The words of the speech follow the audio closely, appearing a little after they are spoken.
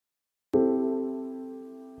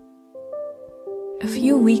A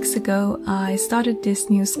few weeks ago, I started this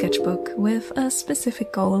new sketchbook with a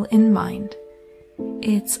specific goal in mind.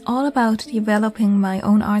 It's all about developing my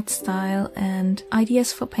own art style and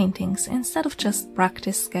ideas for paintings instead of just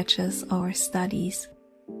practice sketches or studies.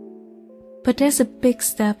 But there's a big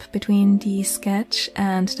step between the sketch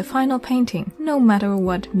and the final painting, no matter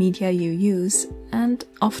what media you use, and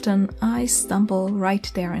often I stumble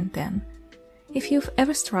right there and then. If you've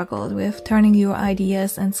ever struggled with turning your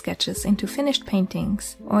ideas and sketches into finished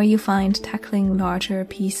paintings, or you find tackling larger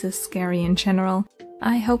pieces scary in general,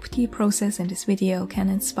 I hope the process in this video can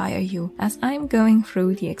inspire you, as I'm going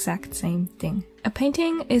through the exact same thing. A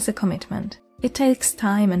painting is a commitment. It takes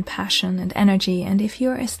time and passion and energy, and if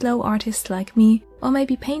you're a slow artist like me, or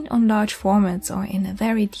maybe paint on large formats or in a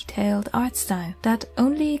very detailed art style, that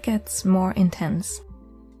only gets more intense.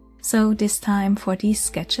 So this time for these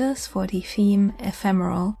sketches, for the theme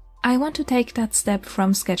ephemeral, I want to take that step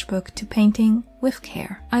from sketchbook to painting with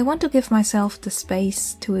care. I want to give myself the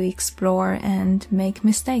space to explore and make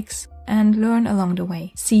mistakes and learn along the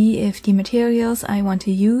way. See if the materials I want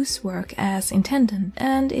to use work as intended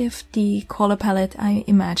and if the color palette I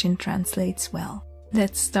imagine translates well.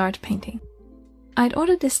 Let's start painting. I'd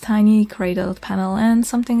ordered this tiny cradled panel, and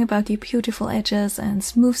something about the beautiful edges and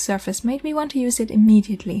smooth surface made me want to use it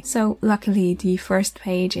immediately, so luckily the first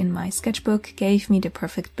page in my sketchbook gave me the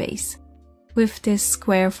perfect base. With this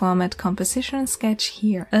square format composition sketch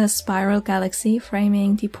here, a spiral galaxy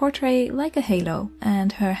framing the portrait like a halo,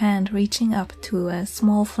 and her hand reaching up to a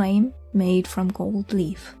small flame made from gold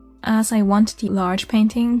leaf. As I want the large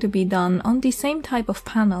painting to be done on the same type of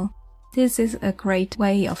panel, this is a great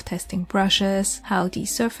way of testing brushes, how the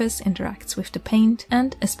surface interacts with the paint,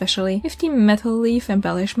 and especially if the metal leaf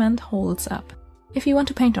embellishment holds up. If you want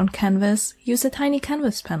to paint on canvas, use a tiny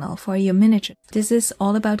canvas panel for your miniature. This is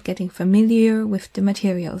all about getting familiar with the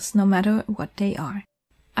materials, no matter what they are.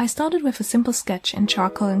 I started with a simple sketch in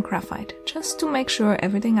charcoal and graphite, just to make sure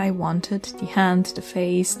everything I wanted, the hand, the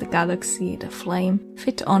face, the galaxy, the flame,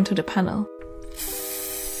 fit onto the panel.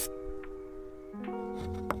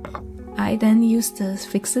 I then used the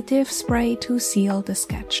fixative spray to seal the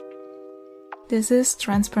sketch. This is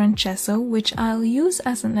transparent gesso, which I'll use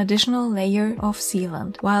as an additional layer of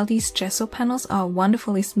sealant. While these gesso panels are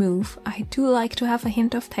wonderfully smooth, I do like to have a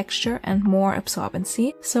hint of texture and more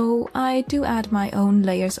absorbency, so I do add my own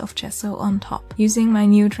layers of gesso on top. Using my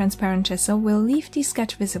new transparent gesso will leave the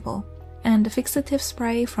sketch visible, and the fixative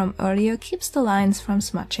spray from earlier keeps the lines from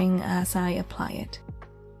smudging as I apply it.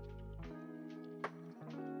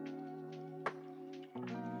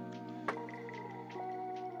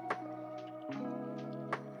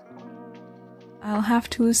 I'll have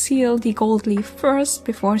to seal the gold leaf first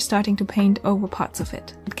before starting to paint over parts of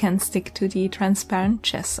it. It can stick to the transparent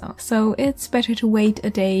gesso, so it's better to wait a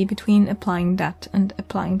day between applying that and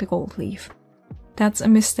applying the gold leaf. That's a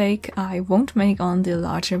mistake I won't make on the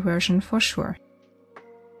larger version for sure.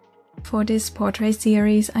 For this portrait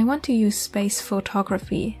series, I want to use space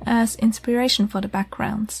photography as inspiration for the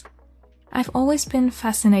backgrounds. I've always been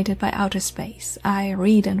fascinated by outer space. I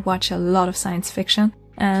read and watch a lot of science fiction,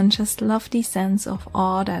 and just love the sense of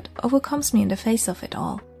awe that overcomes me in the face of it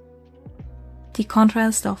all. The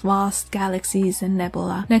contrast of vast galaxies and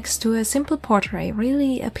nebula next to a simple portrait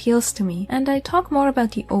really appeals to me, and I talk more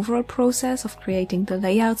about the overall process of creating the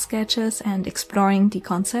layout sketches and exploring the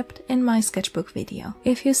concept in my sketchbook video.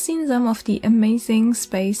 If you've seen some of the amazing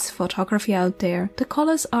space photography out there, the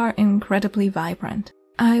colors are incredibly vibrant.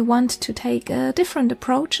 I want to take a different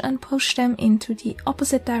approach and push them into the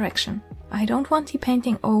opposite direction. I don't want the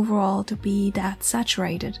painting overall to be that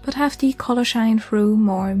saturated, but have the color shine through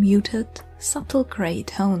more muted, subtle gray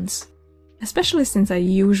tones. Especially since I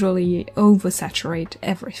usually oversaturate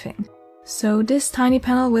everything. So this tiny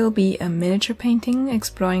panel will be a miniature painting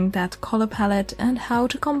exploring that color palette and how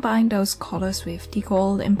to combine those colors with the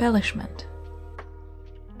gold embellishment.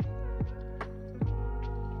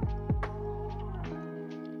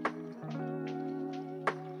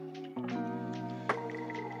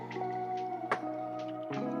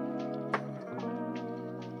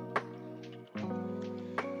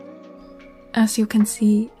 As you can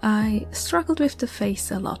see, I struggled with the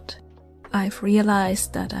face a lot. I've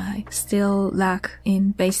realized that I still lack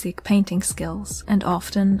in basic painting skills, and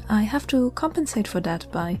often I have to compensate for that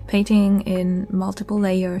by painting in multiple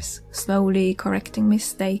layers, slowly correcting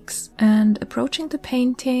mistakes, and approaching the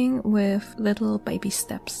painting with little baby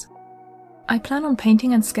steps. I plan on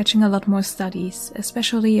painting and sketching a lot more studies,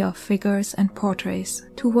 especially of figures and portraits,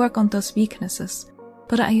 to work on those weaknesses.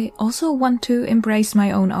 But I also want to embrace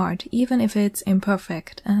my own art, even if it's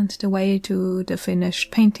imperfect, and the way to the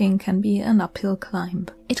finished painting can be an uphill climb.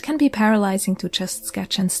 It can be paralyzing to just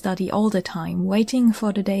sketch and study all the time, waiting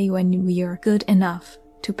for the day when we're good enough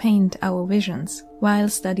to paint our visions. While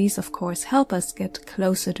studies of course help us get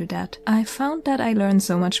closer to that, I found that I learned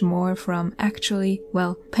so much more from actually,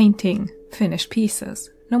 painting finished pieces,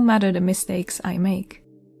 no matter the mistakes I make.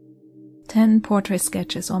 10 portrait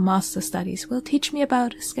sketches or master studies will teach me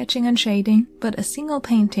about sketching and shading, but a single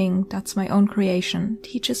painting that's my own creation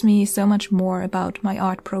teaches me so much more about my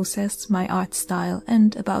art process, my art style,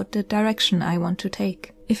 and about the direction I want to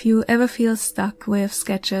take. If you ever feel stuck with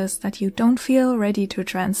sketches that you don't feel ready to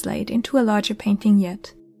translate into a larger painting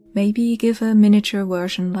yet, maybe give a miniature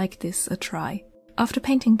version like this a try. After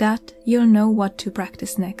painting that, you'll know what to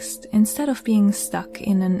practice next, instead of being stuck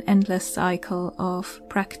in an endless cycle of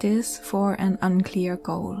practice for an unclear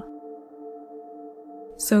goal.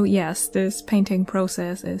 So yes, this painting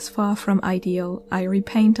process is far from ideal. I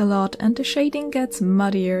repaint a lot and the shading gets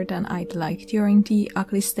muddier than I'd like during the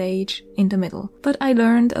ugly stage in the middle. But I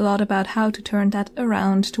learned a lot about how to turn that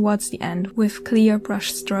around towards the end with clear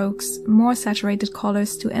brush strokes, more saturated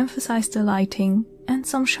colors to emphasize the lighting, and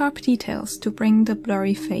some sharp details to bring the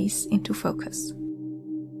blurry face into focus.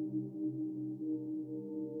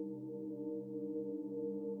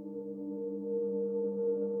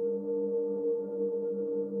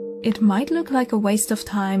 It might look like a waste of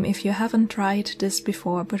time if you haven't tried this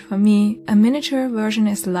before, but for me, a miniature version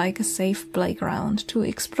is like a safe playground to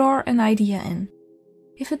explore an idea in.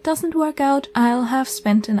 If it doesn't work out, I'll have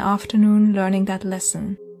spent an afternoon learning that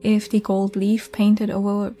lesson. If the gold leaf painted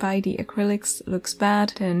over by the acrylics looks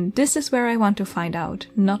bad, then this is where I want to find out,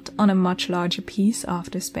 not on a much larger piece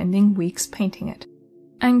after spending weeks painting it.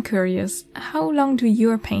 I'm curious, how long do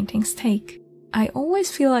your paintings take? I always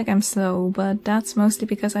feel like I'm slow, but that's mostly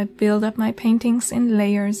because I build up my paintings in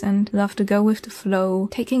layers and love to go with the flow,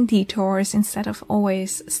 taking detours instead of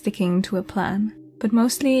always sticking to a plan. But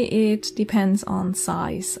mostly it depends on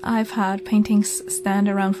size. I've had paintings stand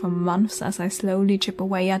around for months as I slowly chip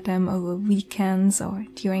away at them over weekends or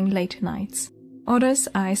during late nights. Others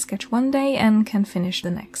I sketch one day and can finish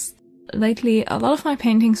the next. Lately, a lot of my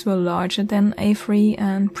paintings were larger than A3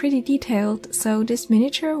 and pretty detailed, so this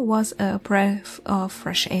miniature was a breath of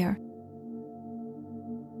fresh air.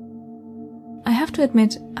 I have to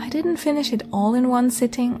admit, I didn't finish it all in one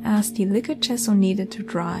sitting as the liquid gesso needed to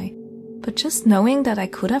dry, but just knowing that I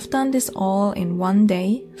could have done this all in one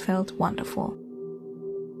day felt wonderful.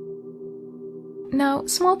 Now,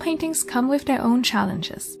 small paintings come with their own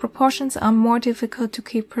challenges. Proportions are more difficult to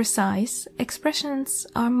keep precise, expressions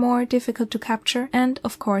are more difficult to capture, and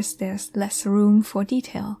of course there's less room for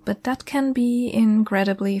detail. But that can be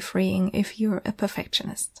incredibly freeing if you're a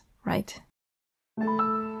perfectionist, right?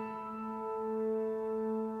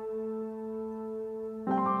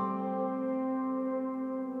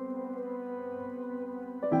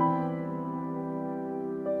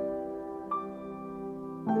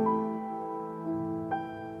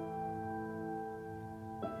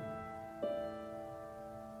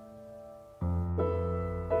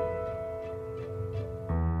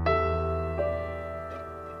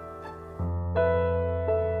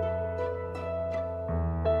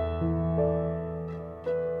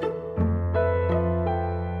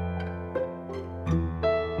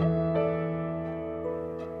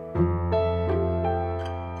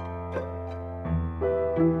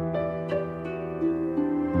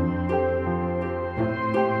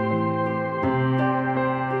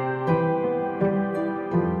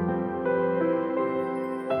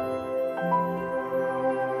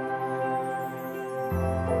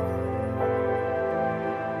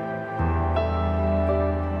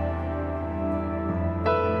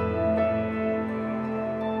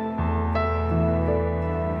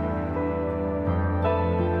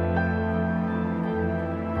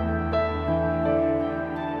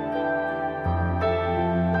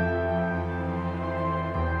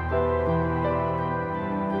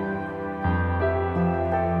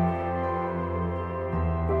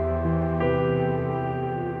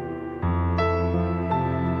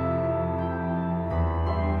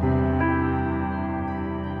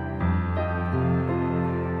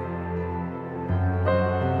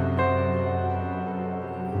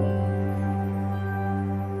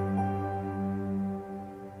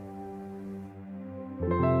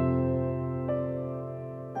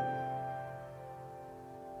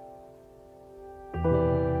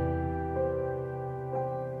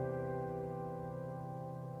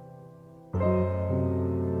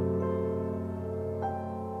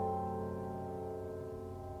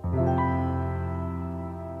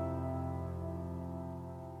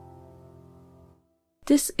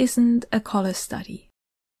 This isn't a color study.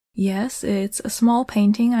 Yes, it's a small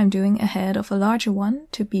painting I'm doing ahead of a larger one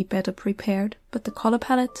to be better prepared, but the color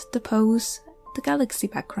palette, the pose, the galaxy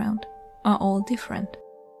background are all different.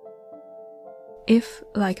 If,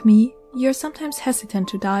 like me, you're sometimes hesitant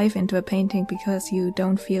to dive into a painting because you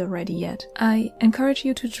don't feel ready yet, I encourage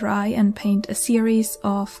you to try and paint a series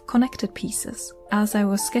of connected pieces. As I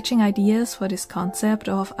was sketching ideas for this concept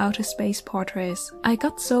of outer space portraits, I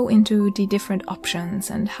got so into the different options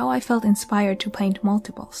and how I felt inspired to paint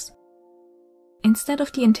multiples. Instead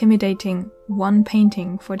of the intimidating one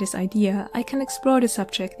painting for this idea, I can explore the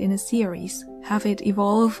subject in a series, have it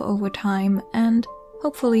evolve over time, and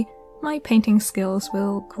hopefully my painting skills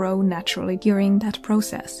will grow naturally during that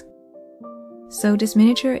process. So this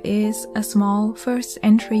miniature is a small first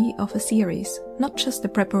entry of a series, not just a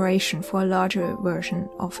preparation for a larger version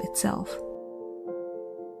of itself.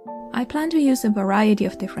 I plan to use a variety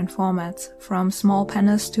of different formats, from small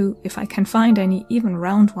panels to, if I can find any, even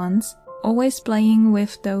round ones, always playing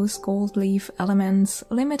with those gold leaf elements,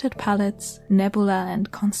 limited palettes, nebula and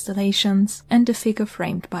constellations, and the figure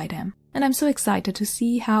framed by them. And I'm so excited to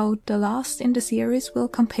see how the last in the series will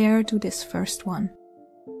compare to this first one.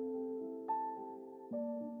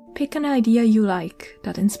 Pick an idea you like,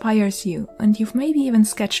 that inspires you, and you've maybe even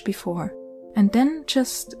sketched before, and then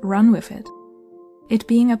just run with it. It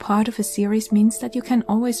being a part of a series means that you can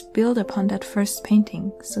always build upon that first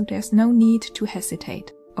painting, so there's no need to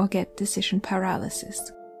hesitate or get decision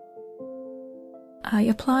paralysis. I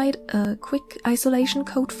applied a quick isolation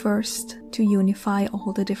coat first to unify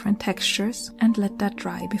all the different textures and let that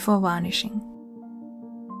dry before varnishing.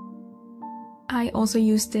 I also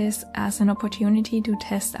used this as an opportunity to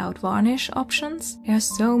test out varnish options. There are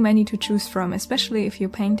so many to choose from, especially if you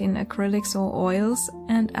paint in acrylics or oils,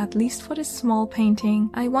 and at least for this small painting,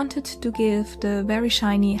 I wanted to give the very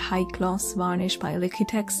shiny high gloss varnish by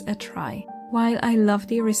Liquitex a try. While I love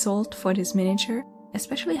the result for this miniature,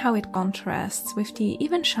 especially how it contrasts with the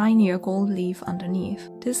even shinier gold leaf underneath.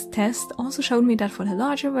 This test also showed me that for the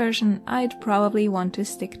larger version, I'd probably want to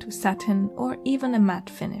stick to satin or even a matte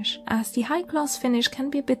finish, as the high gloss finish can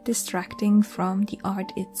be a bit distracting from the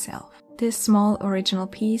art itself. This small original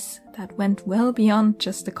piece that went well beyond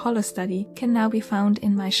just a color study can now be found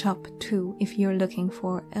in my shop too, if you're looking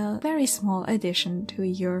for a very small addition to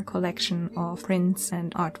your collection of prints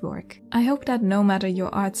and artwork. I hope that no matter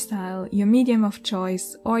your art style, your medium of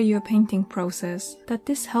choice, or your painting process, that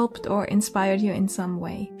this helped or inspired you in some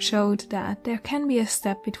way, showed that there can be a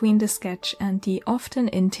step between the sketch and the often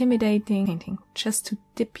intimidating painting just to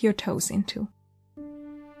dip your toes into.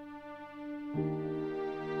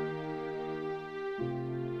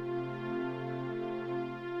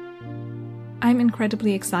 I'm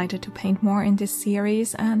incredibly excited to paint more in this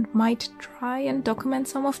series and might try and document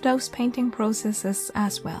some of those painting processes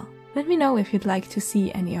as well. Let me know if you'd like to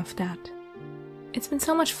see any of that. It's been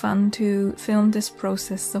so much fun to film this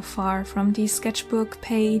process so far, from the sketchbook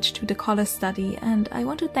page to the color study, and I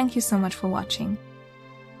want to thank you so much for watching.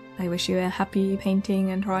 I wish you a happy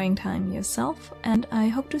painting and drawing time yourself, and I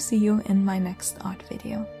hope to see you in my next art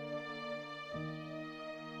video.